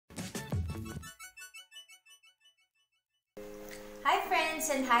Hi friends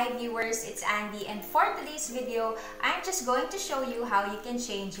and hi viewers, it's Andy, and for today's video, I'm just going to show you how you can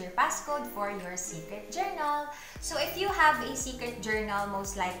change your passcode for your secret journal. So if you have a secret journal,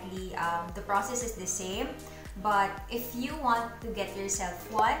 most likely the process is the same. But if you want to get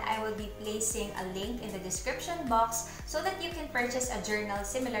yourself one, I will be placing a link in the description box so that you can purchase a journal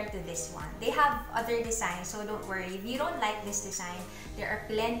similar to this one. They have other designs, so don't worry. If you don't like this design, there are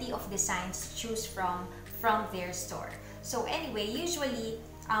plenty of designs to choose from their store. So anyway, usually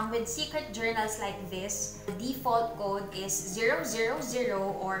with secret journals like this, the default code is 000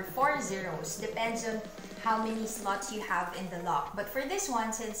 or 4 zeros. Depends on how many slots you have in the lock. But for this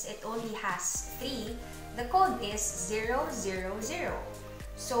one, since it only has 3, the code is 000.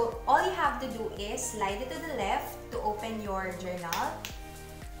 So all you have to do is slide it to the left to open your journal.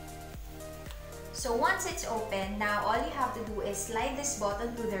 So once it's open, now all you have to do is slide this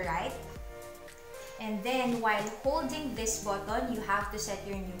button to the right. And then while holding this button, you have to set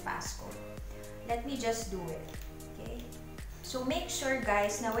your new passcode. Let me just do it, okay? So make sure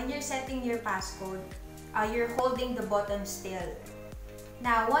guys, now when you're setting your passcode, you're holding the button still.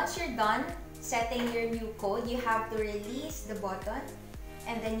 Now once you're done setting your new code, you have to release the button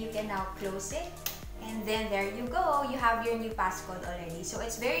and then you can now close it. And then there you go, you have your new passcode already. So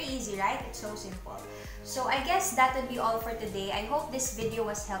it's very easy, right? It's so simple. So I guess that would be all for today. I hope this video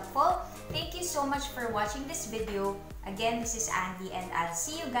was helpful. Thank you so much for watching this video. Again, this is Andy and I'll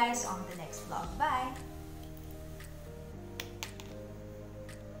see you guys on the next vlog. Bye!